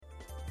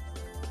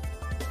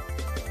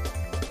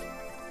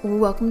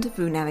Welcome to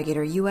Food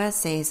Navigator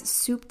USA's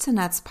Soup to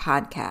Nuts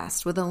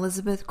podcast with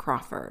Elizabeth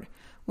Crawford,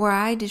 where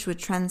I dish with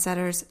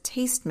trendsetters,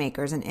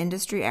 tastemakers, and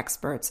industry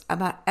experts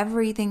about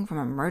everything from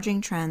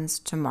emerging trends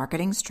to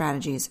marketing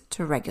strategies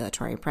to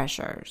regulatory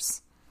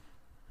pressures.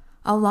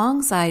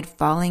 Alongside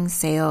falling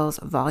sales,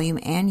 volume,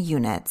 and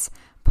units,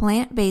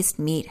 plant-based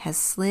meat has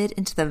slid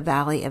into the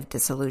valley of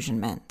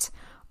disillusionment,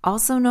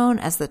 also known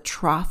as the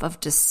trough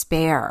of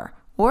despair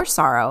or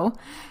sorrow.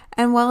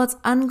 And while it's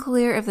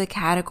unclear if the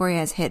category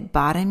has hit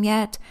bottom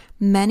yet,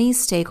 many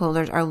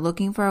stakeholders are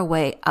looking for a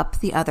way up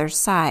the other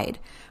side,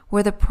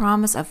 where the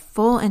promise of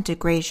full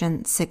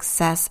integration,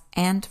 success,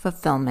 and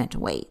fulfillment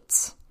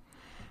waits.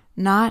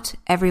 Not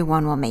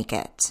everyone will make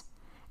it,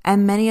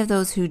 and many of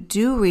those who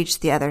do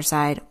reach the other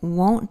side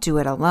won't do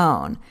it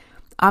alone,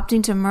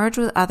 opting to merge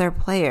with other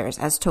players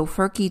as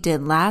Tofurky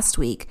did last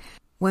week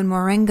when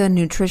Moringa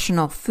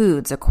Nutritional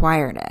Foods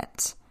acquired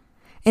it.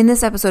 In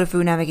this episode of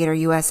Food Navigator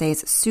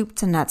USA's Soup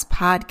to Nuts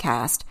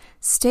podcast,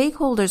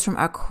 stakeholders from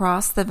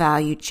across the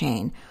value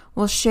chain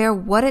will share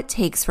what it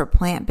takes for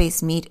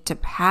plant-based meat to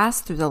pass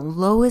through the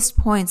lowest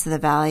points of the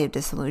valley of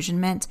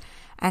disillusionment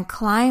and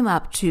climb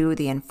up to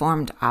the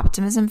informed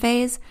optimism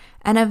phase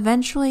and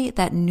eventually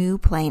that new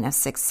plane of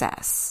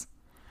success.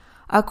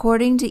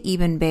 According to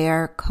Eben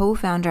Bayer,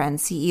 co-founder and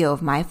CEO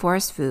of My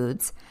Forest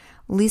Foods,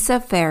 Lisa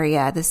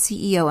Faria, the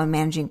CEO and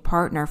managing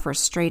partner for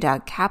Stray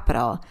Dog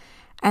Capital,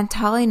 and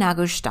Tali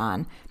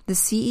Nagustan, the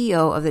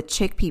CEO of the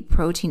chickpea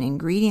protein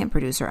ingredient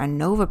producer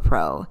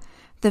AnovaPro,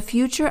 the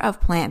future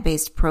of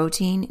plant-based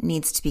protein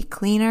needs to be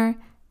cleaner,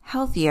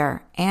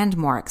 healthier, and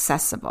more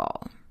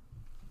accessible.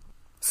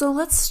 So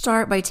let's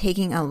start by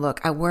taking a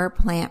look at where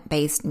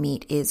plant-based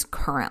meat is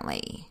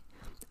currently.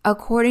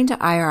 According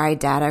to IRI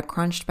data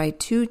crunched by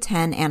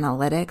 210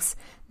 Analytics,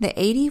 the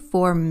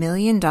 $84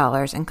 million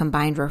in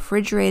combined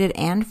refrigerated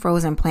and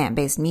frozen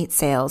plant-based meat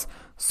sales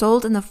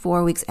sold in the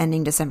 4 weeks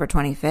ending December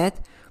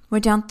 25th were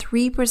down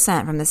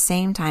 3% from the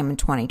same time in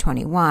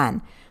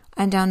 2021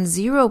 and down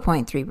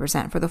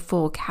 0.3% for the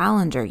full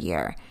calendar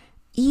year,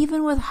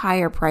 even with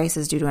higher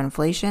prices due to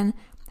inflation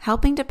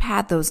helping to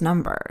pad those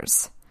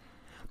numbers.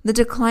 The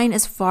decline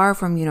is far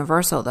from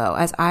universal, though,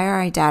 as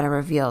IRI data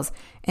reveals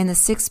in the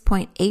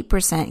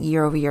 6.8%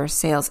 year-over-year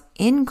sales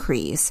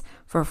increase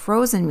for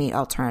frozen meat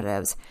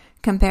alternatives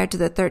compared to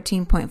the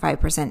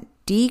 13.5%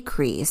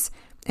 decrease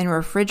in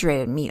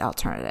refrigerated meat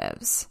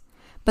alternatives.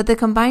 But the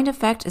combined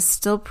effect is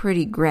still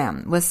pretty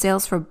grim, with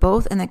sales for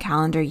both in the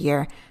calendar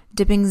year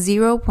dipping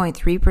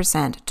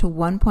 0.3% to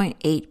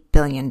 $1.8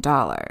 billion.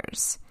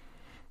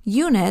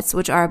 Units,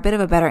 which are a bit of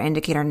a better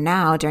indicator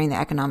now during the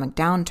economic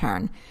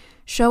downturn,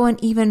 show an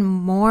even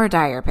more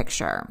dire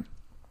picture,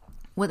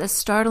 with a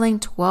startling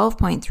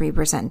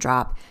 12.3%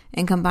 drop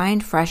in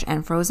combined fresh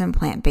and frozen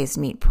plant-based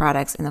meat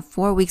products in the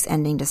 4 weeks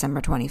ending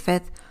December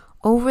 25th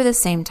over the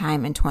same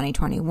time in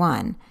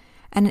 2021,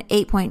 and an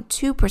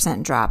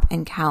 8.2% drop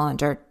in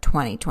calendar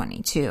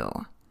 2022.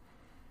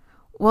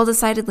 While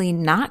decidedly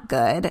not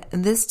good,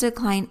 this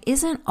decline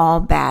isn't all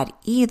bad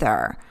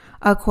either,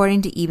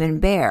 according to Eben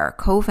Bayer,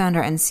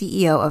 co-founder and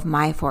CEO of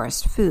My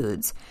Forest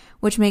Foods,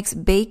 which makes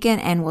bacon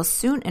and will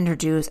soon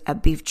introduce a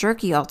beef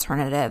jerky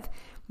alternative,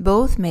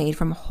 both made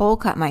from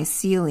whole-cut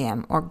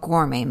mycelium or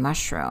gourmet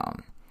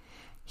mushroom.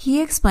 He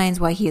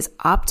explains why he is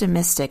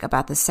optimistic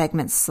about the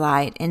segment's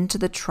slide into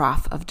the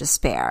trough of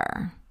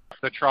despair.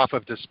 The trough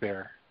of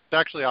despair. It's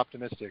actually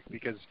optimistic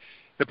because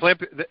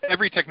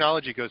every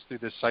technology goes through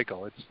this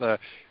cycle.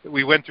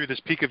 We went through this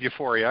peak of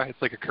euphoria.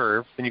 It's like a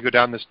curve. Then you go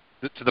down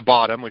to the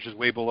bottom, which is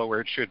way below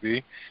where it should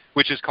be,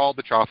 which is called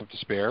the trough of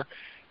despair.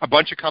 A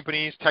bunch of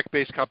companies,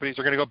 tech-based companies,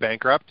 are going to go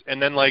bankrupt,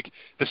 and then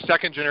the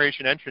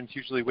second-generation entrants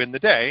usually win the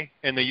day,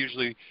 and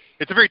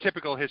it's a very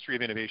typical history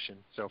of innovation.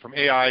 So from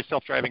AI,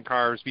 self-driving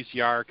cars,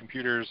 VCR,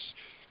 computers,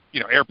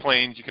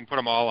 airplanes, you can put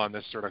them all on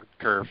this sort of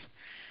curve.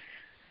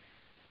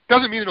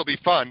 Doesn't mean it'll be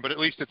fun, but at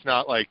least it's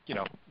not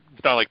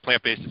it's not like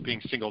plant-based is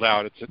being singled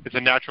out. It's a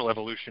natural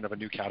evolution of a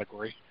new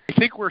category. I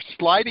think we're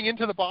sliding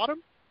into the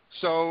bottom,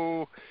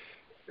 so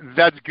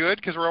that's good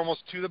because we're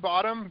almost to the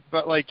bottom.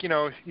 But you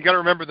got to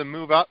remember the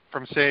move up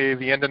from say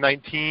the end of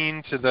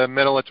 19 to the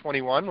middle of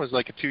 21 was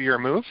like a 2-year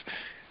move,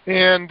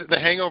 and the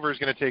hangover is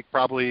going to take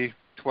probably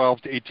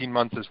 12 to 18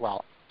 months as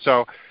well.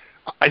 So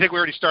I think we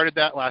already started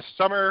that last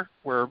summer.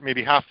 We're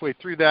maybe halfway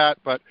through that,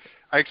 but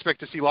I expect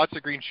to see lots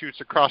of green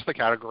shoots across the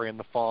category in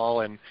the fall.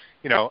 And,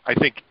 I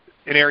think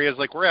in areas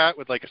like we're at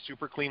with a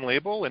super clean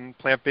label and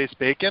plant-based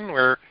bacon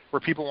where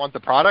people want the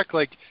product,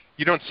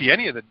 you don't see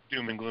any of the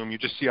doom and gloom. You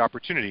just see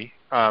opportunity.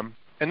 And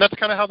that's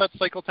kind of how that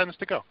cycle tends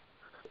to go.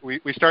 We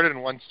started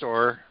in one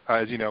store.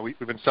 As you know, we've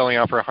been selling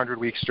out for 100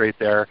 weeks straight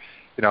there.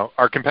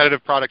 Our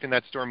competitive product in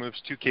that store moves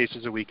 2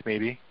 cases a week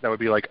maybe. That would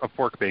be like a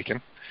pork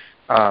bacon.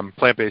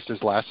 Plant-based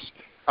is less.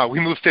 We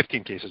move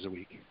 15 cases a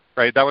week.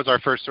 Right, that was our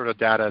first sort of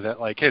data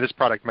that hey, this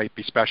product might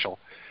be special.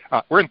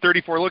 We're in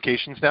 34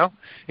 locations now,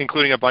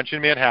 including a bunch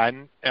in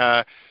Manhattan.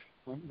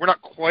 we're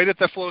not quite at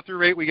the flow-through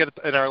rate we get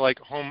at our like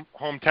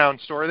hometown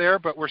store there,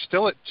 but we're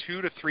still at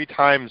 2 to 3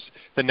 times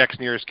the next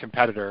nearest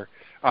competitor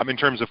in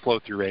terms of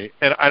flow-through rate.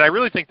 And I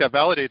really think that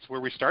validates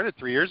where we started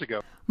 3 years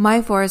ago.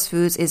 My Forest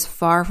Foods is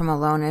far from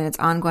alone in its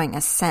ongoing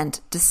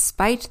ascent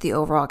despite the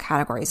overall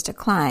category's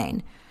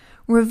decline,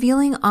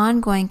 revealing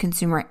ongoing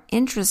consumer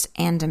interest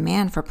and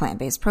demand for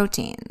plant-based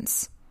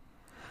proteins.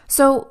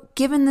 So,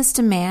 given this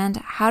demand,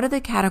 how did the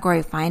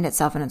category find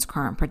itself in its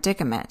current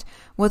predicament,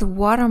 with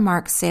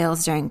watermark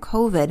sales during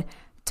COVID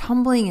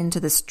tumbling into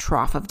this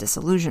trough of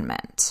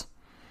disillusionment?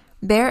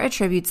 Bayer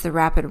attributes the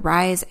rapid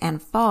rise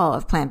and fall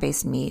of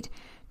plant-based meat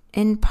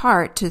in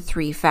part to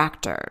 3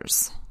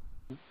 factors.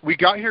 We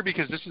got here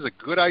because this is a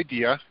good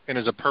idea and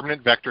is a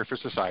permanent vector for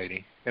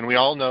society. And we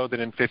all know that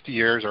in 50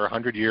 years or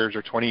 100 years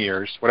or 20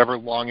 years, whatever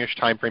longish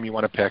time frame you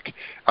want to pick,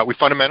 we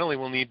fundamentally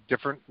will need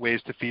different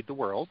ways to feed the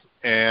world.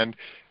 And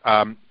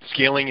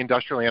scaling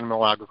industrial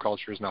animal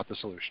agriculture is not the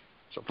solution.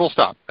 So full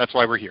stop. That's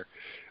why we're here.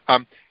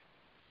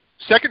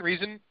 Second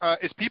reason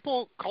is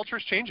culture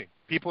is changing.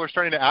 People are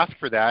starting to ask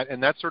for that,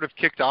 and that sort of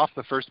kicked off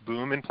the first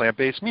boom in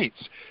plant-based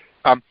meats.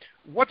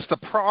 What's the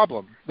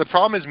problem? The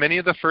problem is many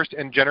of the first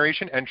and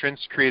generation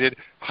entrants created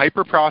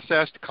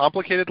hyper-processed,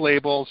 complicated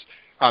labels,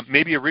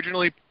 maybe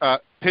originally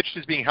pitched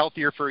as being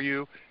healthier for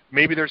you.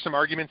 Maybe there's some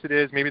arguments it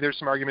is, maybe there's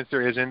some arguments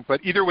there isn't. But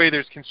either way,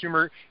 there's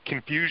consumer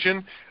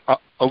confusion,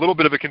 a little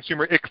bit of a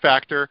consumer ick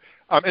factor.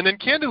 And then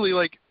candidly,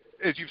 like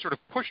as you've sort of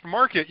pushed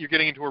market, you're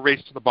getting into a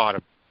race to the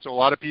bottom. So a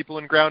lot of people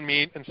in ground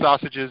meat and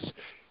sausages,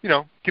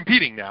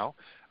 competing now.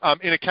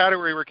 In a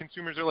category where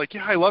consumers are like,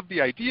 yeah, I love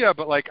the idea,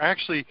 but like I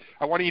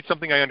want to eat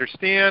something I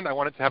understand. I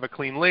want it to have a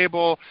clean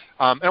label,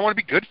 and I want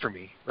to be good for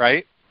me,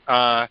 right?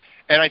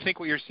 And I think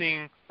what you're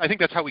seeing, I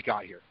think that's how we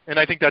got here, and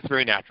I think that's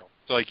very natural.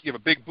 So like you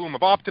have a big boom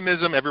of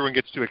optimism, everyone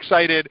gets too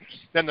excited,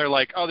 then they're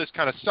like, oh, this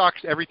kind of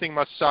sucks, everything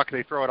must suck,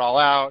 they throw it all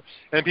out,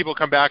 and then people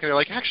come back and they're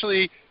like,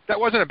 actually, that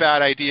wasn't a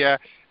bad idea,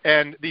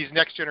 and these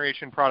next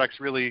generation products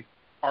really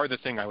are the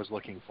thing I was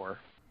looking for.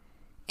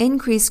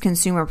 Increased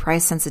consumer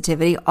price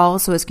sensitivity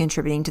also is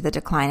contributing to the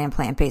decline in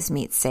plant-based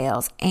meat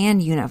sales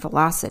and unit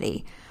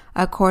velocity,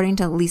 according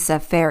to Lisa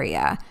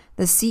Faria,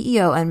 the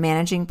CEO and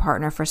managing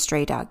partner for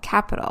Stray Dog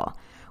Capital,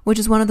 which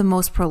is one of the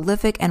most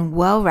prolific and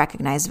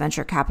well-recognized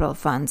venture capital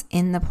funds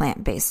in the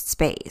plant-based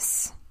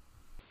space.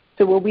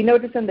 So what we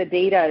notice in the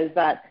data is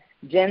that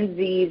Gen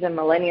Zs and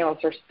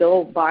millennials are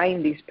still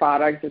buying these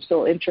products, they're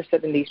still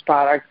interested in these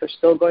products, they're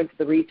still going to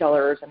the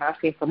retailers and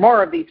asking for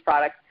more of these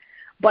products.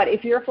 But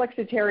if you're a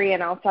flexitarian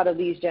outside of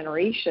these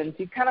generations,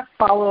 you kind of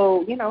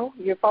follow,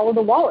 you follow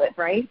the wallet,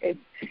 right? If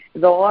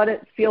the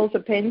wallet feels a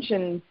pinch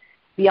and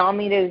Beyond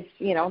Meat is,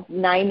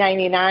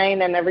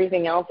 $9.99 and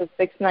everything else is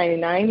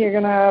 $6.99, you're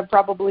going to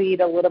probably eat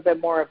a little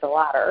bit more of the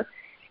latter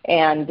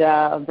and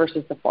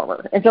versus the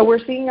former. And so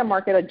we're seeing a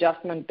market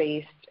adjustment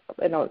based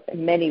in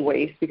many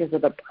ways because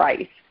of the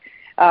price.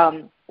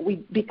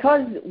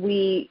 Because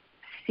we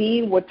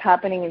see what's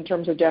happening in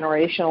terms of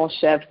generational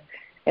shift,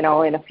 in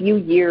a few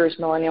years,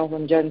 millennials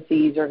and Gen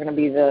Zs are going to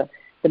be the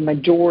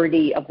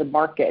majority of the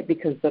market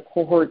because the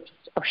cohorts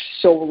are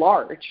so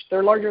large.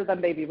 They're larger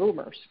than baby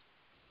boomers.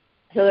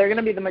 So they're going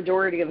to be the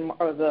majority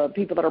of the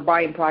people that are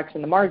buying products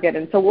in the market.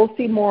 And so we'll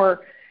see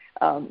more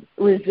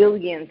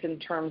resilience in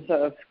terms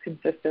of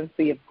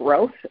consistency of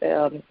growth.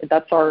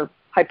 That's our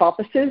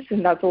hypothesis,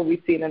 and that's what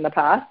we've seen in the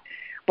past.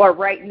 But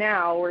right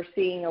now, we're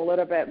seeing a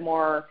little bit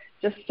more,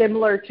 just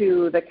similar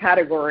to the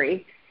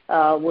category,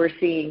 we're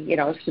seeing,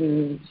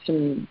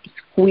 some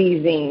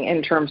squeezing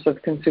in terms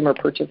of consumer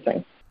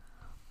purchasing.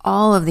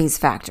 All of these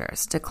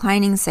factors,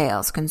 declining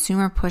sales,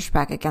 consumer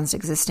pushback against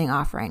existing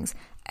offerings,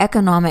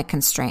 economic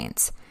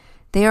constraints,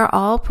 they are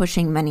all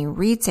pushing many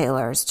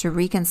retailers to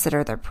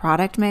reconsider their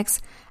product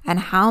mix and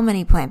how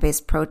many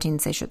plant-based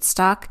proteins they should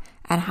stock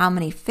and how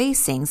many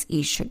facings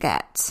each should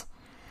get.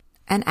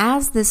 And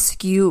as this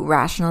SKU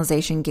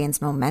rationalization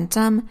gains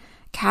momentum,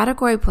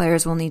 category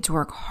players will need to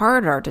work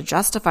harder to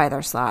justify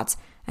their slots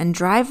and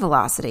drive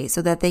velocity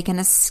so that they can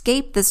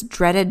escape this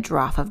dreaded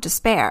trough of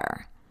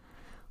despair.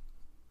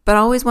 But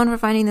always one for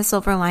finding the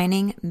silver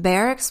lining,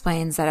 Bayer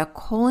explains that a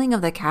culling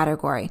of the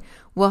category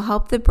will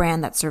help the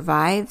brand that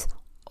survives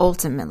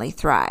ultimately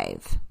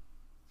thrive.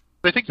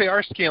 I think they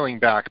are scaling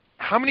back.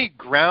 How many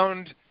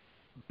ground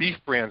beef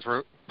brands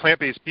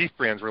plant-based beef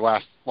brands were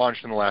last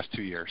launched in the last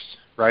 2 years,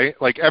 right?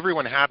 Like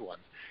everyone had one.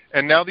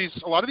 And now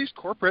a lot of these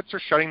corporates are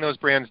shutting those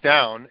brands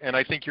down, and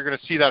I think you're going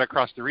to see that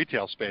across the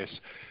retail space.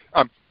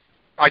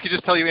 I could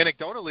just tell you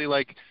anecdotally,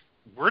 like,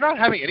 we're not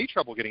having any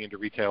trouble getting into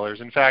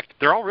retailers. In fact,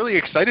 they're all really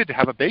excited to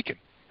have a bacon,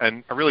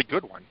 and a really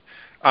good one.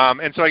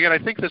 And so, again, I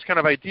think this kind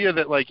of idea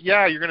that, like,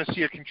 yeah, you're going to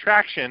see a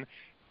contraction,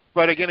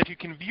 but, again, if you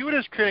can view it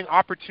as creating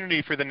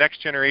opportunity for the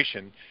next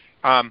generation,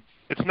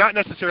 it's not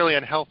necessarily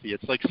unhealthy.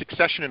 It's like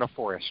succession in a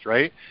forest,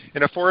 right?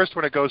 In a forest,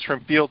 when it goes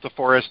from field to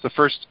forest, the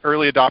first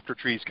early adopter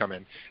trees come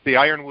in. The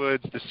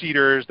ironwoods, the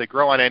cedars, they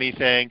grow on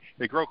anything.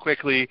 They grow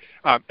quickly.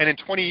 And in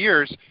 20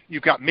 years,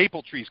 you've got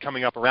maple trees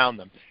coming up around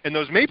them. And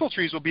those maple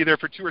trees will be there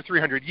for 200 or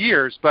 300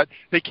 years, but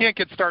they can't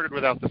get started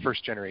without the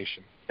first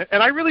generation.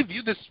 And I really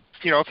view this,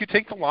 if you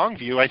take the long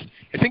view, I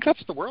think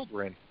that's the world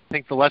we're in. I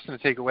think the lesson to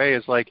take away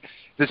is like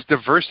this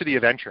diversity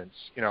of entrants,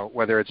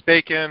 whether it's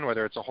bacon,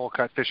 whether it's a whole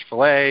cut fish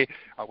fillet,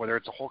 whether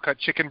it's a whole cut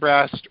chicken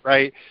breast,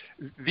 right?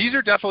 These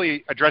are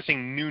definitely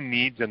addressing new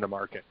needs in the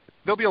market.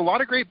 There'll be a lot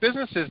of great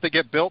businesses that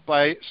get built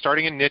by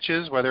starting in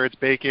niches, whether it's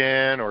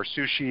bacon or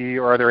sushi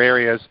or other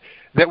areas,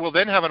 that will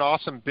then have an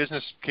awesome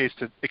business case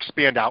to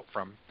expand out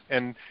from.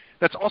 And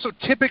that's also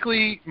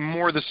typically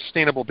more the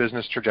sustainable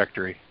business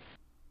trajectory.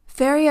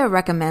 Faria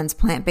recommends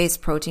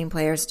plant-based protein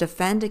players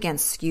defend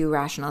against SKU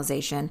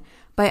rationalization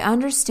by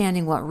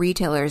understanding what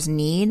retailers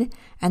need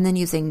and then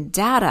using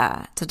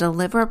data to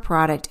deliver a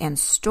product and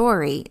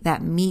story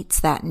that meets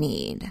that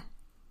need.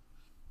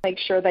 Make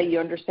sure that you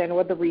understand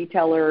what the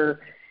retailer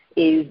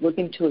is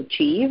looking to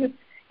achieve.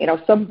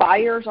 Some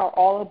buyers are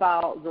all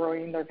about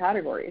growing their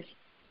categories,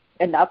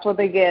 and that's what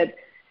they get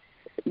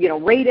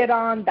rated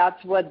on.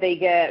 That's what they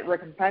get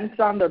recompensed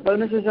on. Their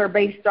bonuses are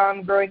based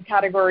on growing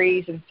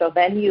categories. And so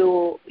then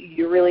you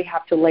really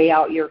have to lay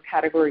out your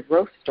category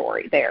growth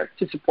story there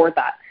to support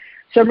that.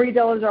 Some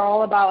retailers are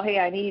all about, hey,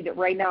 I need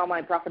right now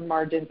my profit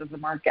margins as a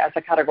market, as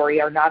a category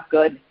are not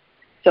good.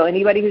 So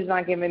anybody who's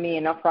not giving me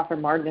enough profit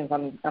margins,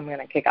 I'm going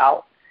to kick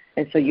out.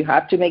 And so you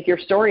have to make your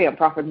story on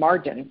profit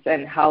margins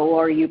and how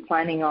are you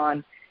planning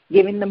on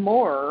giving them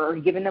more or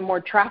giving them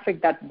more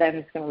traffic that then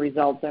is going to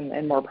result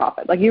in more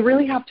profit. Like you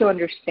really have to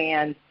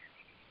understand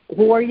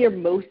who are your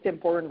most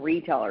important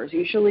retailers.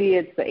 Usually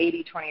it's the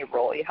 80-20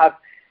 rule. You have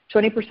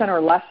 20%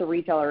 or less of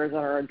retailers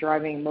that are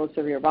driving most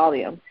of your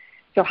volume.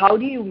 So how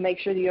do you make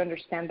sure that you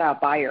understand that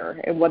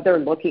buyer and what they're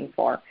looking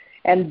for?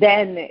 And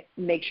then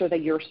make sure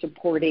that you're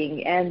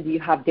supporting and you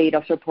have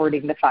data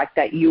supporting the fact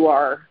that you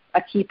are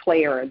a key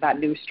player in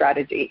that new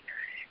strategy.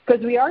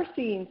 Because we are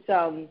seeing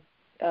some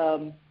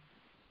SKU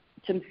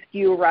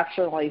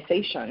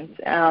rationalizations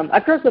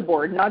across the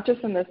board, not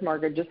just in this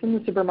market, just in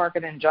the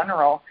supermarket in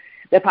general.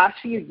 The past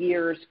few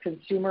years,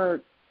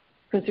 consumers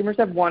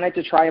have wanted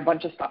to try a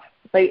bunch of stuff.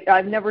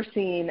 I've never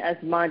seen as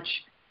much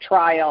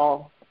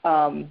trial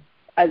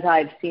as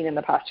I've seen in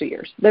the past 2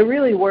 years. They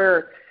really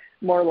were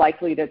more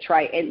likely to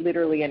try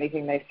literally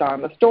anything they saw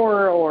in the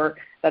store or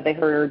that they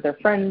heard their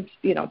friends,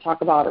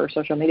 talk about or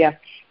social media.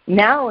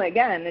 Now,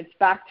 again, it's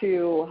back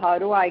to how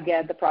do I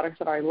get the products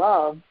that I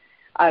love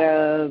at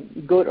a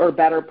good or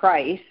better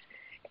price,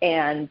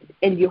 and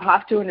you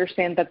have to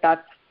understand that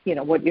that's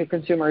what your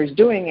consumer is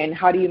doing, and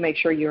how do you make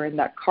sure you're in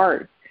that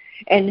cart,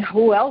 and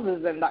who else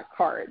is in that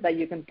cart that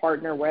you can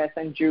partner with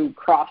and do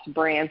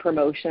cross-brand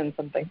promotions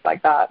and things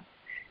like that.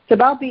 It's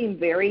about being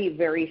very,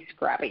 very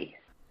scrappy.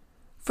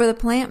 For the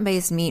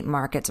plant-based meat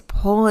market to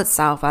pull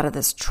itself out of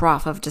this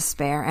trough of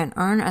despair and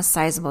earn a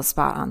sizable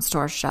spot on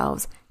store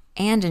shelves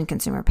and in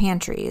consumer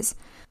pantries,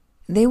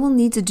 they will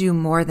need to do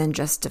more than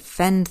just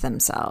defend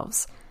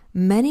themselves.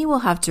 Many will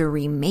have to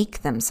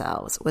remake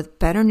themselves with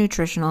better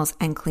nutritionals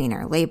and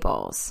cleaner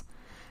labels.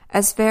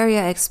 As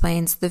Faria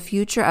explains, the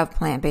future of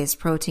plant-based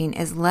protein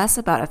is less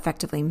about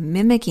effectively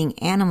mimicking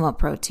animal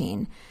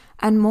protein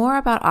and more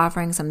about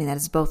offering something that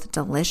is both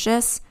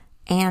delicious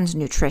and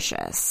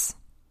nutritious.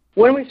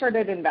 When we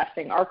started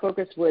investing, our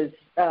focus was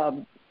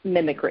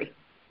mimicry.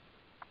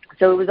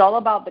 So it was all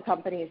about the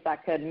companies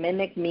that could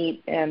mimic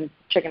meat and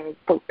chicken,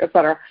 et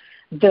cetera,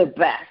 the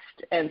best.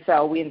 And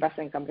so we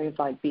invested in companies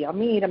like Beyond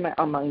Meat,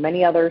 among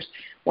many others.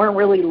 Weren't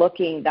really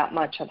looking that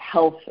much at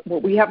health.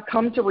 What we have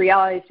come to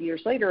realize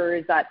years later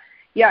is that,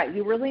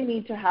 you really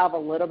need to have a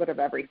little bit of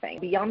everything.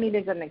 Beyond Meat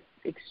is an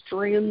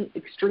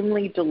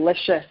extremely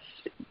delicious,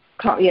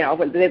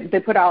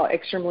 they put out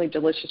extremely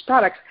delicious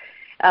products.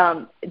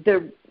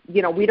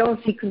 We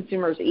don't see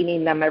consumers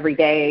eating them every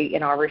day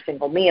in every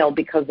single meal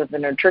because of the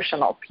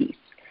nutritional piece.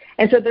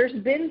 And so there's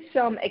been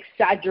some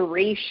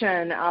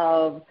exaggeration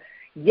of,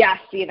 yes,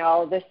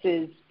 this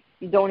is,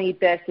 you don't eat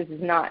this is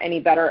not any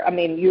better. I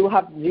mean, you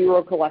have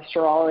zero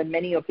cholesterol. In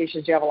many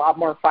occasions, you have a lot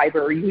more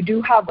fiber. You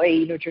do have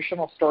a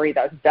nutritional story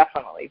that's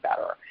definitely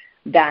better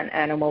than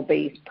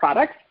animal-based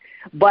products.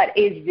 But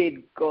is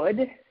it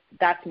good?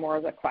 That's more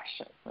of the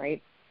question,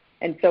 right?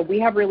 And so we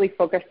have really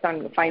focused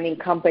on finding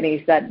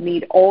companies that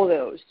meet all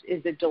those.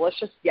 Is it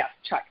delicious? Yes,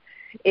 check.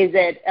 Is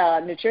it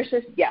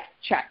nutritious? Yes,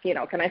 check.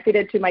 Can I feed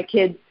it to my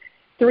kids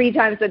 3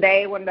 times a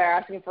day when they're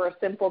asking for a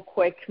simple,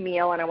 quick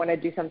meal and I want to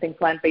do something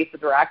plant-based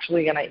that they're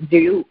actually going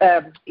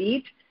to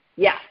eat?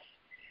 Yes.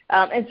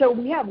 And so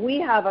we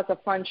have, as a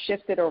fund,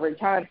 shifted over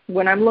time.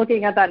 When I'm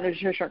looking at that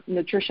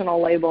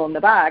nutritional label in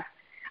the back,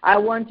 I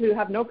want to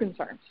have no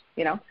concerns,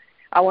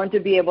 I want to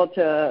be able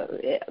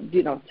to,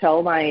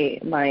 tell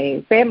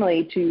my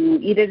family to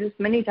eat it as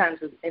many times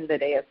in the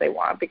day as they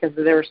want because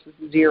there's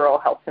zero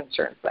health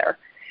concerns there.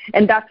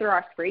 And that's our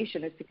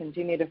aspiration, is to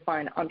continue to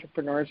find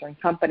entrepreneurs and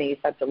companies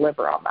that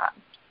deliver on that.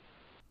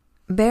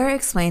 Bear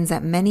explains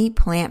that many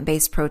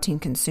plant-based protein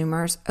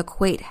consumers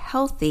equate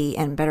healthy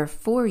and better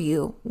for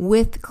you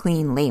with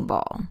clean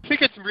label. I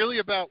think it's really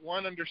about,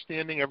 one,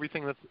 understanding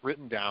everything that's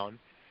written down,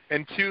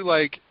 and two,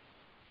 like,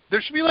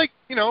 there should be, like,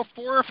 4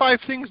 or 5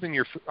 things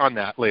in on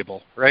that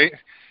label, right?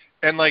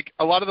 And, like,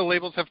 a lot of the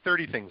labels have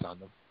 30 things on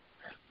them.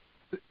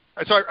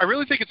 So I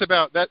really think it's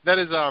about that. That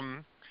is,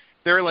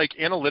 there are, like,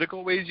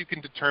 analytical ways you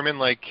can determine,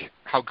 like,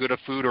 how good a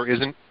food or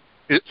isn't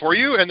it for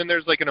you, and then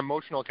there's, like, an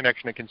emotional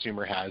connection a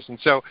consumer has. And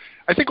so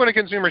I think when a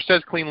consumer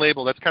says clean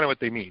label, that's kind of what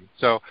they mean.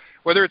 So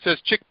whether it says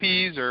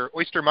chickpeas or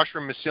oyster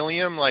mushroom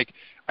mycelium, like,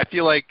 I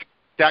feel like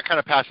that kind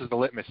of passes the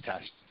litmus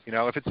test.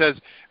 If it says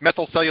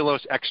methyl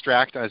cellulose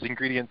extract as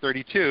ingredient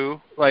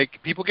 32,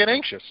 like, people get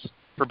anxious,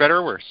 for better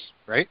or worse,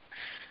 right?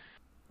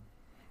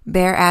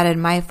 Bear added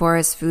My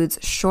Forest Foods'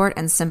 short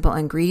and simple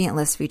ingredient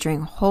list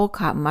featuring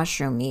whole-caught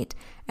mushroom meat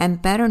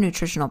and better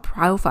nutritional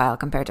profile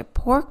compared to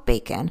pork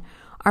bacon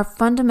are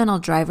fundamental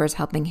drivers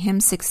helping him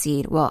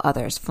succeed while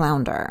others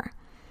flounder.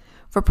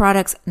 For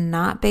products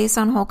not based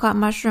on whole-caught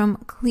mushroom,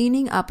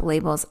 cleaning up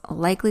labels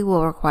likely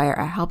will require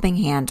a helping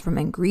hand from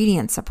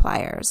ingredient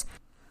suppliers,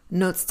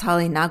 notes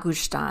Tali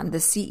Nagushtan, the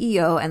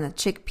CEO and the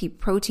chickpea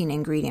protein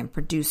ingredient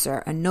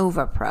producer,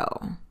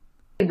 InnovaPro.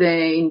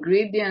 The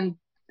ingredient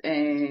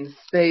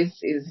space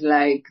is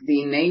like the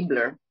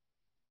enabler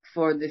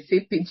for the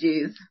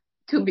CPGs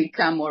to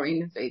become more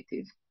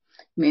innovative,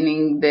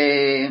 meaning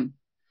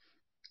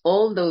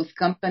all those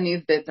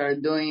companies that are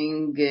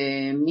doing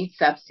meat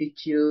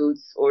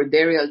substitutes or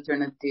dairy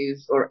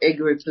alternatives or egg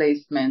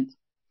replacement,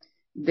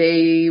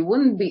 they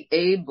wouldn't be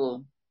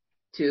able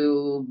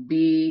to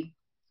be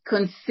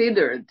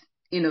considered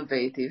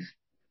innovative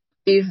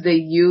if they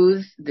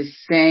use the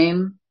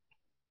same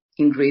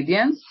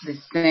ingredients, the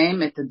same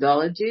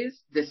methodologies,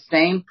 the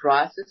same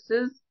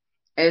processes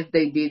as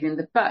they did in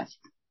the past.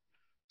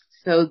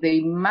 So they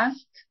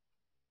must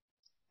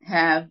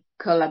have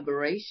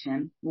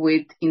collaboration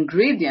with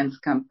ingredients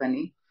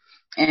company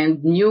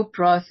and new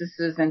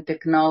processes and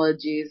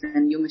technologies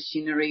and new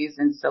machineries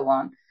and so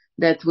on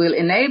that will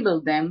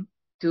enable them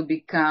to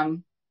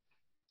become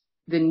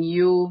the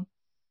new,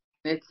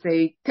 let's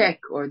say, tech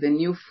or the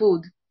new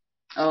food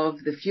of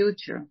the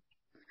future.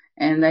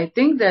 And I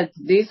think that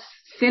this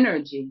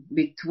synergy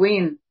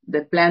between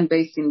the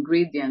plant-based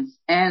ingredients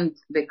and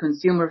the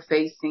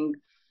consumer-facing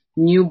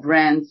new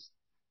brands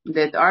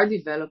that are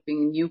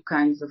developing new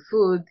kinds of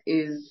food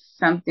is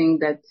something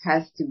that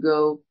has to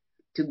go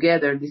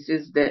together. This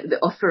is the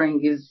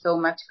offering is so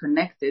much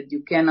connected,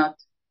 you cannot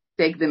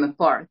take them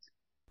apart.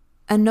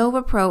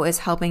 InnovaPro is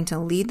helping to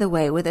lead the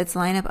way with its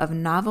lineup of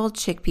novel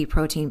chickpea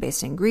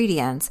protein-based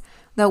ingredients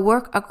that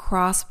work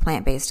across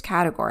plant-based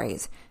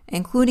categories,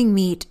 including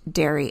meat,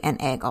 dairy,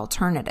 and egg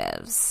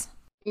alternatives.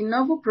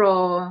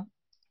 InnovaPro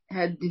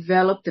had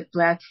developed a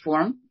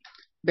platform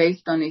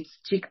based on its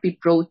chickpea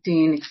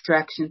protein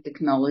extraction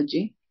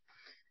technology.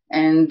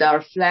 And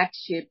our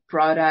flagship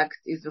product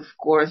is, of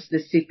course, the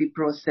CP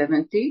Pro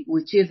 70,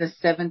 which is a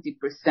 70%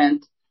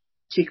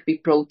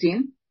 chickpea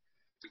protein.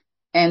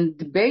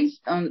 And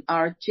based on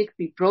our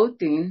chickpea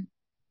protein,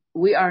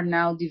 we are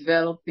now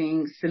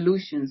developing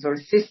solutions or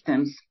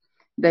systems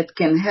that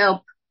can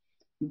help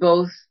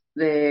both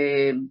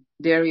the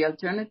dairy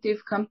alternative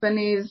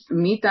companies,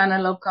 meat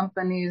analog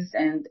companies,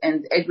 and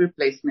egg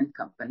replacement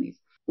companies.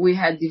 We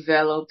had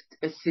developed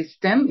a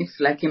system, it's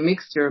like a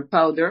mixture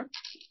powder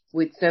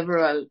with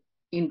several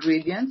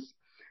ingredients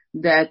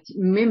that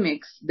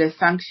mimics the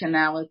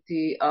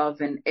functionality of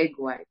an egg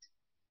white.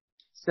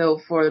 So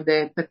for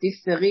the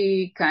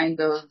patisserie kind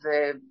of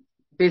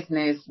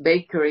business,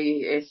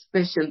 bakery,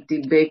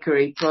 specialty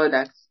bakery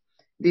products,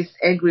 this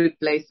egg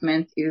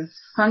replacement is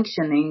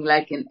functioning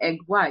like an egg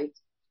white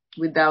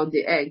without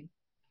the egg.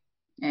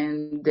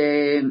 And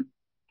the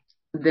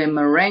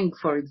meringue,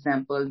 for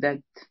example,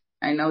 that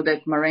I know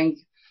that meringue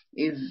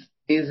is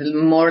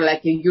more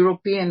like a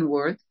European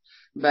word,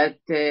 but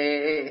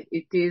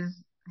it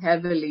is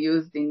heavily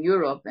used in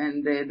Europe.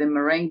 And the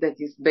meringue that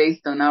is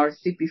based on our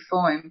CP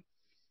foam,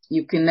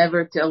 you can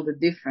never tell the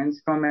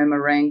difference from a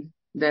meringue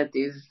that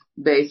is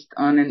based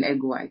on an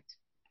egg white.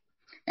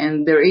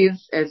 And there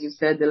is, as you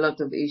said, a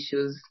lot of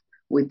issues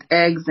with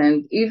eggs,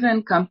 and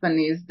even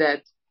companies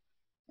that,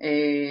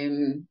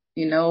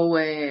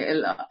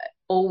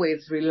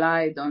 always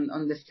relied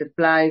on the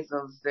supplies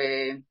of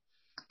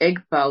egg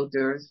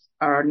powders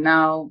are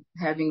now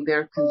having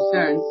their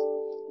concerns,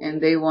 and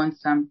they want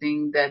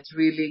something that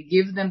really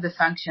gives them the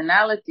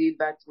functionality,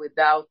 but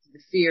without the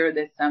fear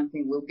that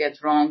something will get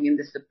wrong in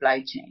the supply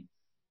chain.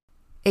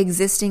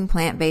 Existing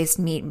plant-based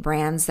meat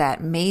brands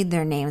that made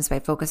their names by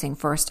focusing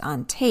first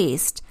on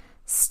taste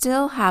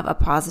still have a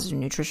positive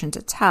nutrition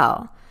to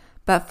tell,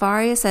 but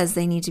Faria says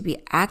they need to be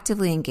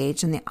actively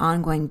engaged in the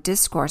ongoing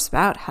discourse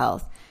about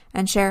health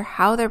and share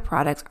how their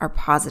products are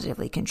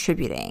positively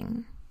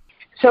contributing.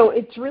 So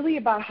it's really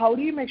about how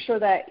do you make sure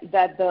that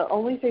the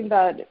only thing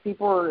that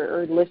people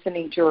are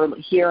listening to or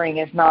hearing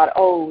is not,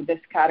 oh, this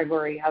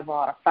category has a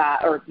lot of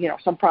fat, or,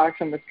 some products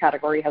in this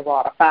category has a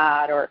lot of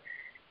fat, or,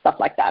 stuff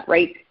like that,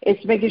 right?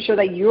 It's making sure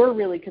that you're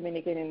really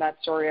communicating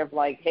that story of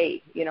like,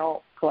 hey,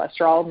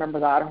 cholesterol, remember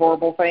that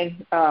horrible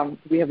thing?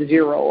 We have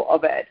 0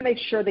 of it. Make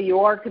sure that you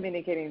are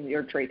communicating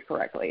your traits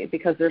correctly,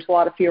 because there's a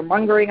lot of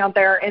fear-mongering out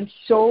there and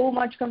so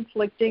much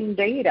conflicting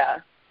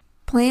data.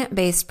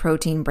 Plant-based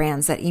protein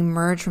brands that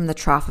emerge from the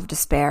trough of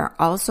despair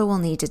also will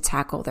need to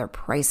tackle their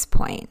price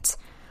point,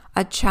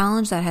 a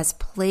challenge that has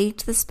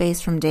plagued the space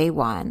from day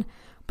one,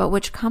 but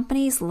which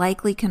companies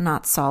likely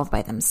cannot solve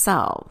by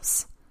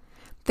themselves.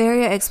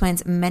 Faria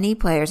explains many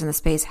players in the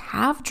space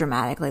have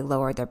dramatically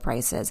lowered their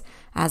prices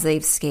as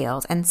they've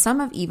scaled, and some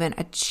have even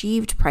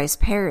achieved price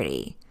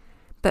parity.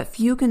 But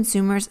few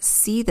consumers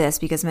see this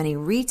because many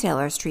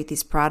retailers treat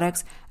these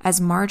products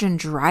as margin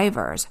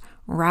drivers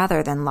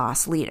rather than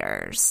loss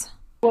leaders.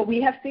 What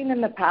we have seen in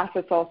the past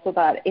is also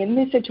that in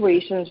the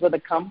situations where the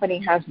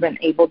company has been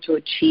able to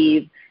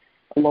achieve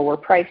lower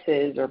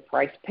prices or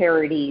price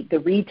parity, the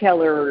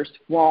retailers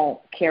won't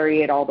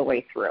carry it all the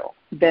way through.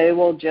 They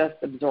will just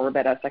absorb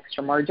it as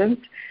extra margins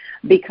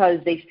because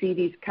they see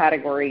these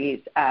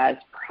categories as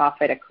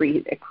profit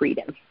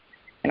accretive.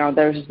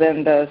 There's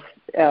been this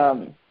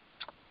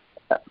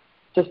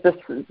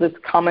this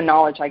common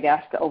knowledge, I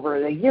guess, over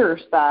the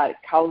years that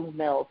cow's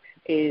milk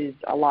is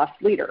a loss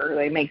leader.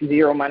 They make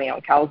 0 money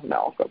on cow's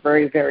milk, or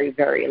very, very,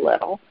 very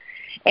little.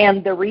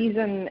 And the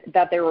reason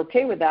that they're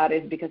okay with that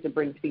is because it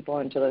brings people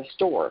into the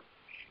store.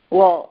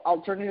 Well,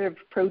 alternative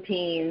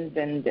proteins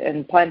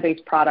and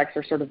plant-based products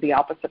are sort of the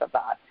opposite of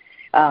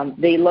that.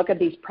 They look at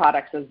these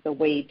products as the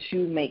way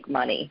to make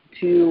money,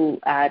 to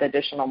add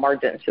additional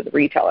margins to the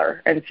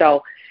retailer. And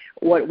so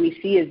what we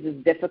see is the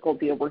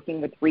difficulty of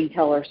working with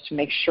retailers to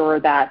make sure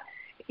that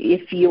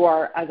if you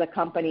are, as a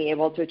company,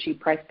 able to achieve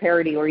price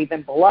parity or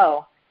even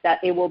below, that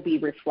it will be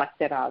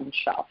reflected on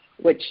shelf,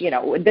 which,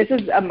 this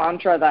is a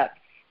mantra that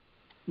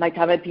my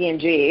time at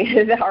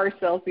P&G, our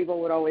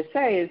salespeople would always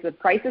say, is the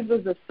prices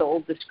is the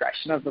sole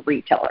discretion of the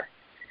retailer.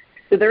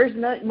 So there's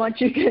not much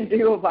you can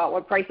do about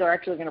what price they're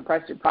actually going to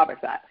price your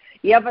products at.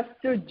 You have a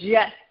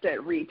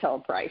suggested retail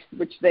price,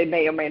 which they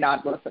may or may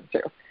not listen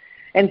to.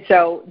 And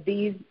so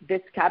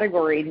this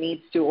category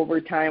needs to, over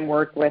time,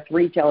 work with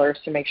retailers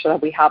to make sure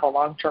that we have a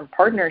long-term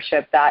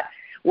partnership that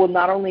will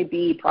not only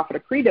be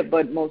profit accretive,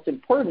 but most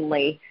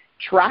importantly,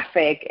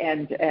 traffic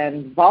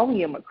and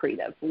volume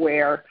accretive,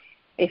 where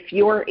if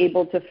you're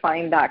able to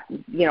find that,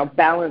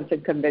 balance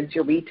and convince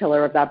your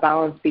retailer of that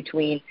balance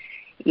between,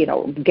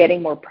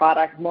 getting more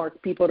product, more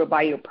people to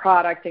buy your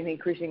product and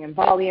increasing in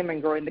volume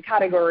and growing the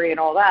category and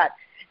all that,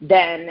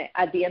 then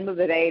at the end of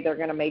the day, they're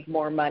going to make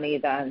more money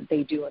than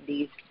they do in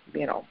these,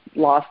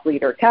 loss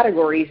leader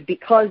categories,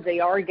 because they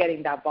are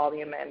getting that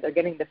volume in. They're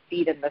getting the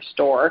feed in the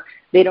store.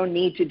 They don't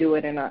need to do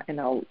it in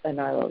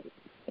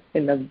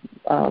a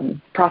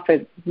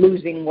profit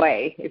losing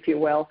way, if you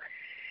will.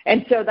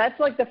 And so that's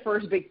like the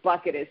first big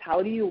bucket, is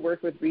how do you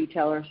work with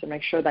retailers to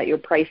make sure that your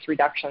price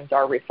reductions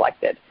are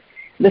reflected?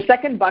 The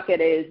second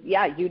bucket is,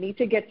 you need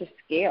to get to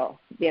scale.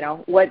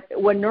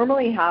 What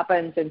normally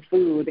happens in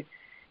food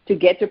to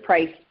get to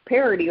price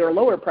parity or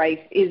lower price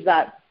is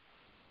that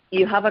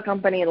you have a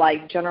company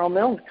like General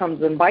Mills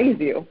comes and buys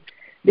you,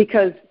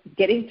 because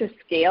getting to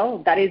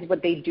scale, that is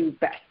what they do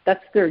best.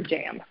 That's their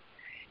jam.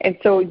 And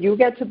so you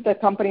get to the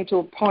company to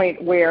a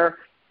point where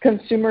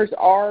consumers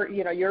are,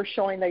 you're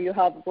showing that you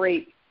have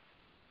great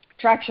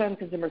traction,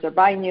 consumers are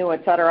buying you,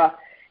 et cetera.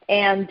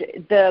 And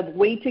the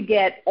way to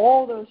get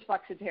all those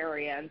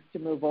flexitarians to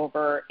move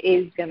over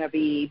is going to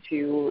be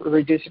to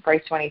reduce the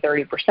price 20,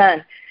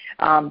 30%,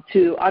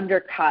 to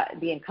undercut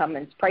the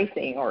incumbent's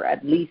pricing, or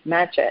at least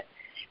match it.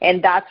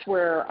 And that's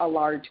where a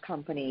large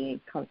company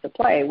comes to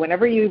play.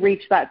 Whenever you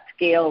reach that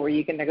scale where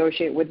you can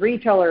negotiate with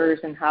retailers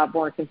and have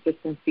more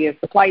consistency of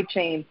supply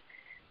chains,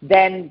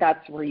 then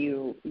that's where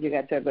you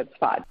get to a good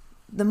spot.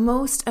 The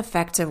most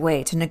effective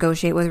way to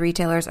negotiate with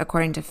retailers,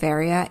 according to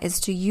Faria, is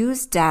to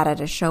use data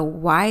to show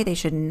why they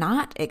should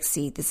not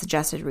exceed the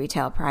suggested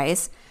retail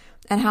price,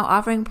 and how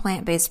offering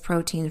plant-based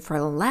protein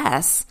for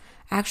less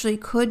actually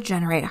could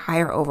generate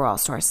higher overall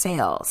store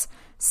sales,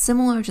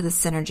 similar to the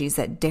synergies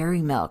that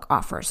Dairy Milk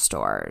offers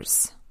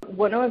stores.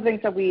 One of the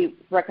things that we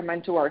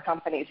recommend to our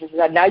companies is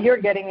that now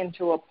you're getting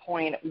into a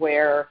point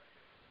where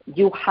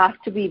you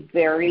have to be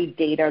very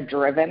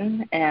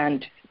data-driven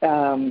and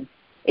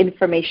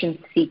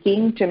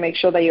information-seeking to make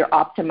sure that you're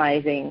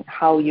optimizing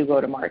how you go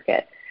to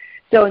market.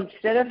 So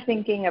instead of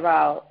thinking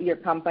about your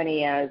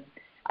company as,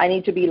 I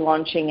need to be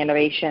launching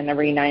innovation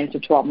every 9 to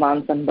 12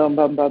 months and boom,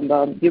 boom, boom,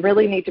 boom, you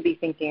really need to be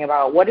thinking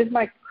about, what is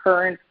my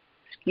current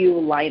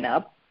SKU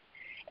lineup,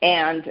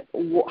 and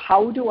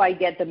how do I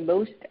get the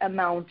most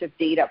amount of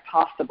data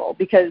possible?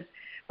 Because,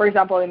 for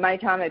example, in my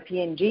time at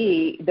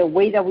P&G, the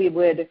way that we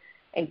would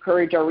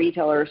encourage our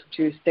retailers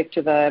to stick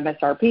to the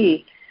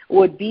MSRP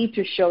would be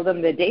to show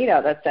them the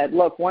data that said,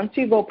 look, once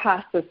you go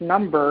past this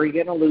number,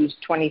 you're going to lose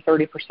 20,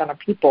 30% of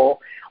people.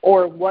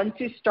 Or once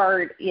you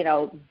start,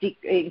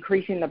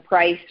 increasing the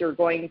price or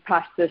going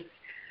past this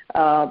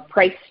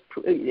price,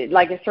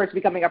 like it starts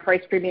becoming a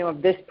price premium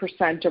of this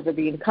percent over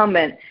the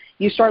incumbent,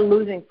 you start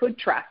losing foot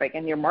traffic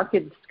and your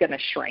market's going to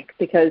shrink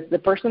because the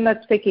person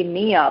that's picking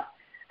me up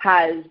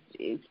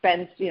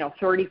spends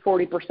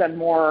 30-40%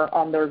 more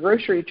on their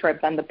grocery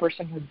trip than the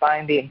person who's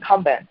buying the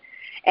incumbent.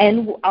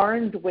 And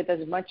armed with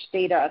as much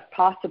data as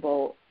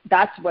possible,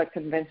 that's what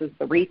convinces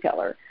the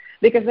retailer,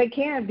 because they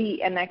can't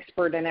be an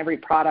expert in every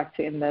product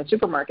in the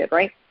supermarket,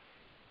 right,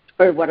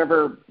 or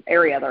whatever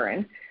area they're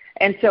in.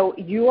 And so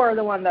you are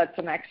the one that's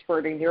an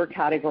expert in your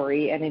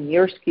category and in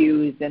your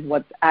SKUs and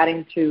what's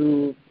adding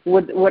to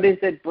what does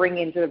it bring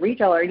into the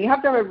retailer. And you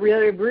have to have a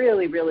really,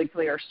 really, really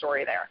clear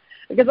story there,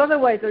 because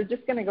otherwise they're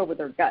just going to go with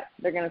their gut.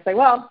 They're going to say,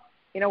 well,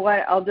 you know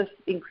what, I'll just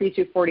increase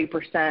you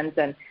 40%,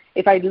 and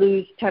if I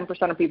lose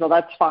 10% of people,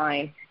 that's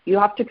fine. You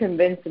have to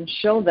convince and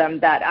show them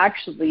that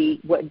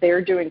actually what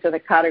they're doing to the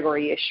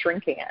category is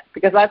shrinking it,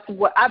 because that's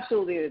what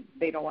absolutely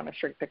they don't want to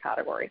shrink the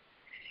category.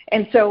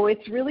 And so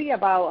it's really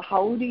about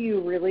how do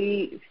you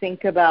really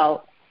think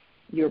about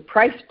your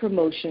price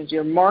promotions,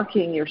 your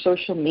marketing, your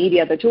social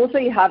media, the tools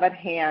that you have at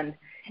hand,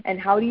 and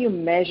how do you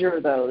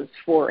measure those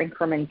for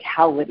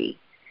incrementality?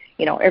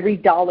 Every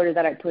dollar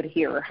that I put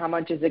here, how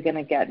much is it going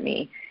to get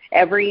me?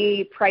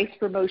 Every price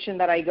promotion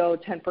that I go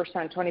 10%,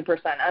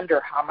 20% under,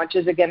 how much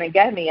is it going to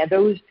get me? And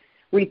those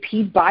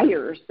repeat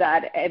buyers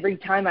that every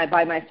time I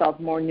buy myself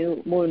more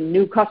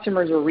new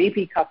customers or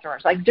repeat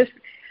customers, like just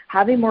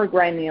having more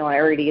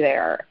granularity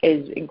there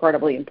is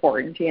incredibly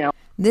important,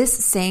 This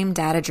same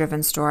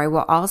data-driven story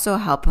will also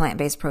help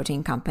plant-based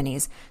protein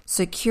companies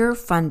secure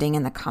funding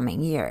in the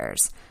coming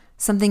years,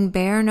 something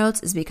Bayer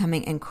notes is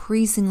becoming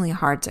increasingly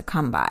hard to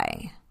come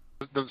by.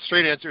 The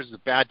straight answer is it's a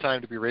bad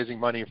time to be raising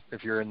money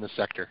if you're in the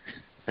sector.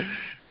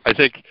 I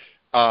think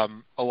a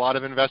lot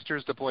of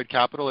investors deployed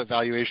capital at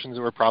valuations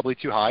that were probably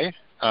too high,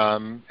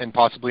 and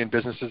possibly in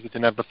businesses that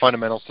didn't have the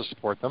fundamentals to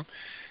support them.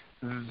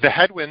 The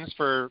headwinds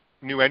for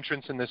new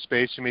entrants in this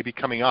space who may be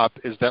coming up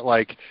is that,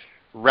 like,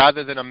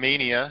 rather than a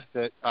mania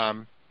that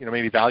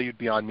maybe valued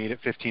Beyond Meat at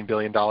 $15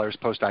 billion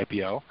post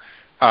IPO,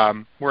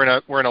 we're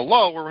in a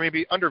low where we're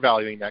maybe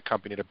undervaluing that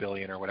company at $1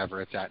 billion or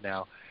whatever it's at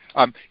now.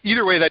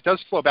 Either way, that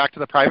does flow back to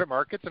the private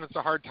markets, and it's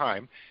a hard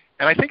time.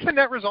 And I think the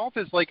net result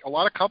is, like, a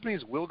lot of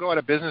companies will go out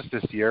of business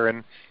this year,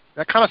 and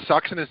that kind of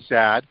sucks and is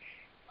sad.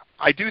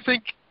 I do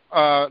think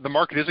the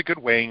market is a good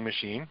weighing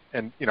machine,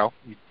 and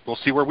we'll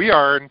see where we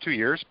are in 2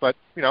 years. But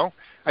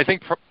I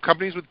think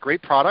companies with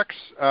great products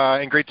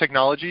and great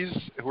technologies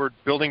who are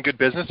building good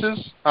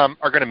businesses are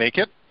going to make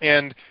it,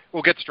 and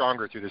will get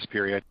stronger through this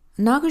period.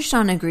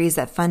 Nagushan agrees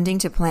that funding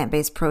to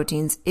plant-based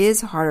proteins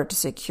is harder to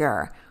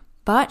secure,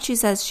 but she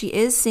says she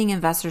is seeing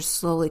investors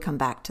slowly come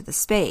back to the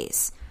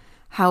space.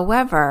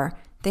 However,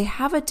 they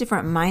have a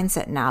different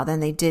mindset now than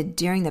they did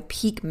during the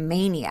peak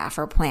mania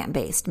for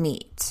plant-based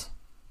meat.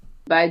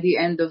 By the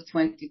end of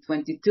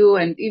 2022,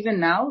 and even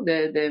now,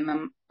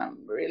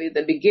 really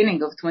the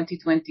beginning of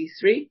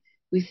 2023,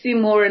 we see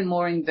more and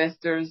more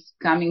investors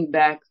coming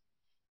back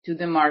to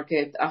the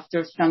market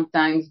after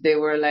sometimes they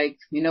were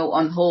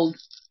on hold,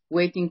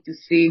 waiting to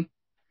see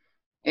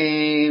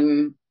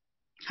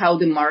how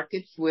the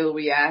markets will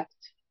react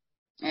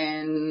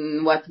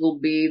and what will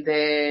be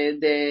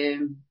the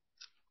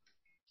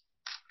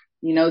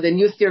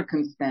new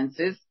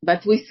circumstances.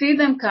 But we see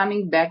them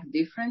coming back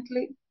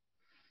differently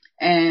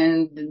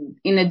and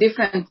in a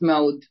different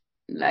mode.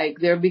 Like,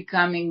 they're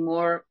becoming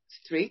more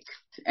strict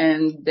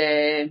and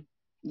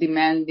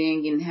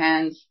demanding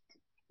enhanced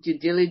due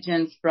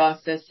diligence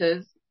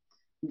processes.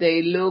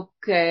 They look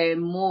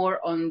more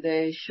on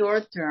the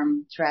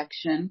short-term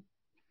traction,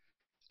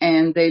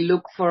 and they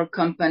look for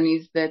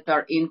companies that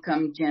are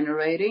income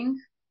generating,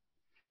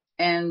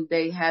 and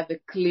they have a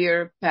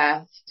clear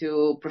path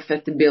to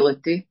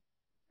profitability.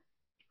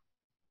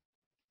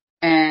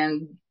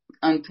 And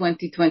on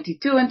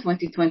 2022 and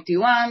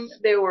 2021,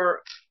 they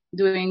were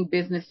doing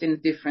business in a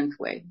different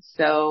way.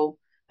 So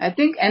I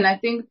think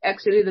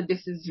actually that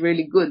this is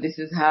really good. This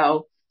is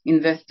how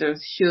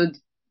investors should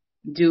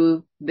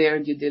do their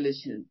due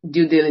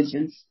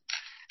diligence.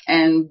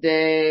 And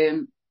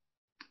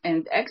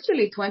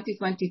actually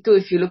 2022,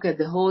 if you look at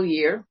the whole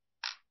year,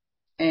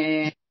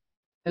 a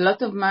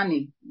lot of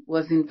money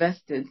was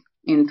invested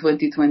in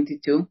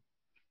 2022.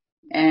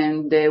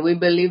 And we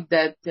believe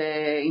that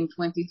in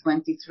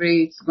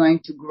 2023, it's going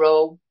to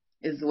grow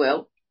as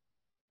well.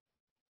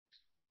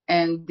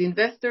 And the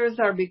investors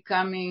are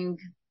becoming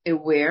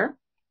aware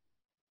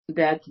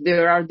that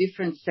there are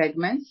different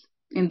segments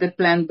in the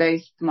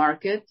plant-based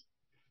market.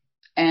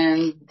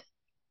 And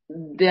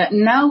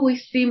now we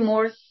see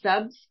more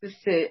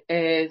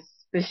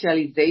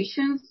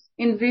specializations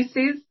in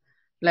VCs.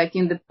 Like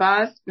in the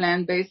past,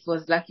 plant-based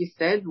was, like you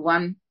said,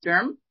 one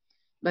term.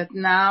 But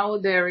now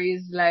there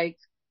is like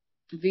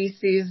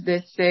VCs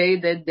that say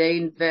that they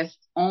invest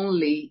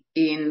only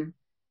in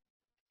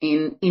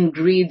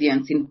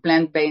ingredients, in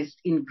plant-based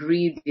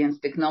ingredients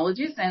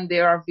technologies. And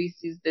there are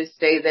VCs that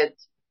say that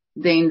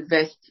they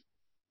invest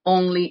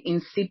only in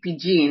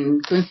CPG,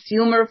 in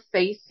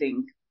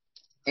consumer-facing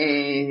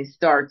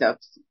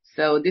startups.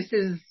 So this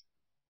is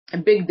a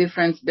big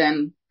difference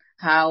than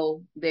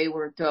how they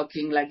were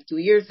talking like 2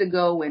 years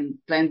ago when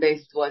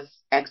plant-based was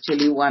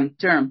actually one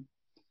term.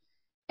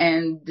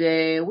 And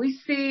we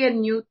see a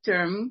new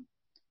term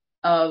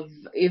of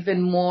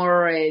even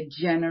more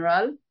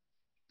general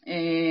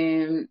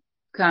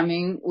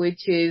coming,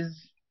 which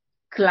is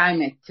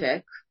climate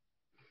tech.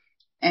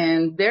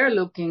 And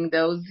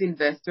those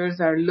investors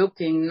are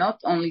looking not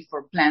only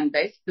for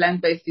plant-based.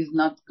 Plant-based is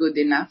not good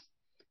enough.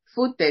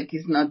 Food tech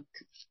is not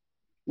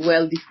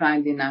well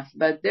defined enough,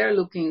 but they're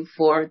looking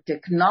for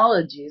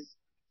technologies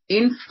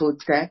in food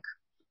tech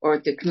or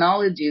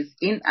technologies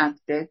in ag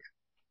tech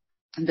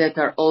that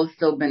are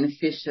also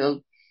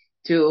beneficial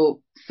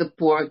to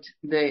support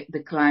the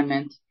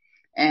climate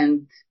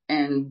and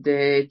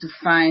to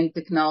find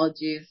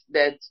technologies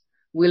that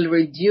will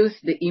reduce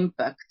the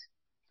impact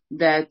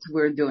that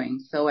we're doing.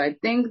 So I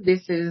think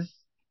this is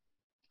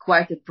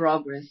quite a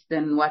progress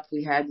than what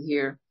we had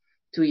here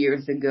 2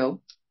 years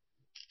ago.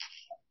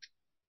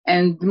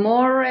 And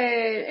more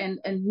and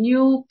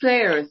new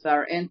players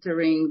are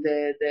entering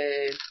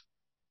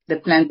the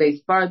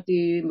plant-based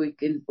party.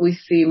 We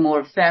see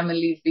more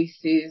family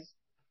VCs,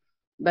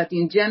 but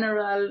in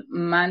general,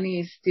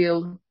 money is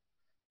still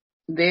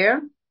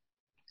there,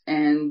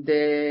 and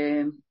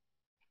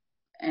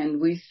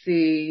we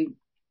see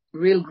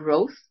real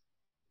growth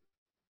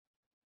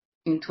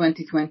in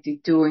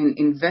 2022 in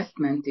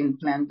investment in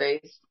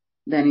plant-based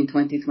than in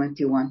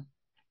 2021.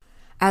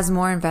 As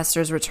more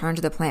investors return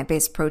to the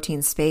plant-based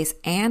protein space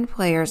and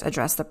players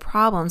address the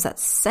problems that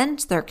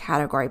sent their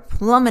category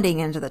plummeting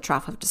into the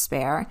trough of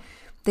despair,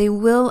 they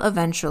will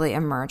eventually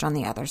emerge on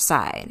the other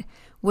side,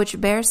 which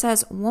Ber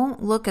says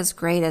won't look as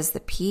great as the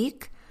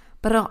peak,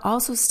 but it'll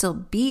also still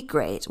be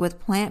great with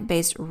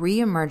plant-based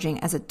re-emerging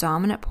as a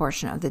dominant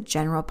portion of the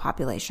general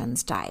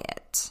population's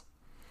diet.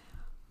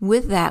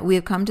 With that, we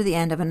have come to the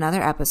end of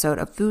another episode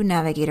of Food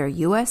Navigator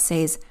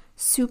USA's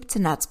Soup to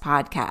Nuts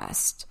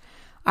podcast.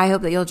 I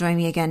hope that you'll join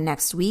me again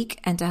next week,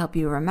 and to help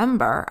you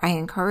remember, I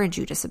encourage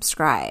you to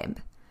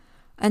subscribe.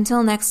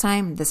 Until next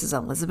time, this is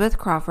Elizabeth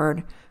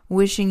Crawford,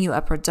 wishing you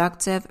a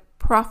productive,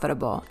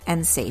 profitable,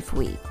 and safe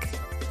week.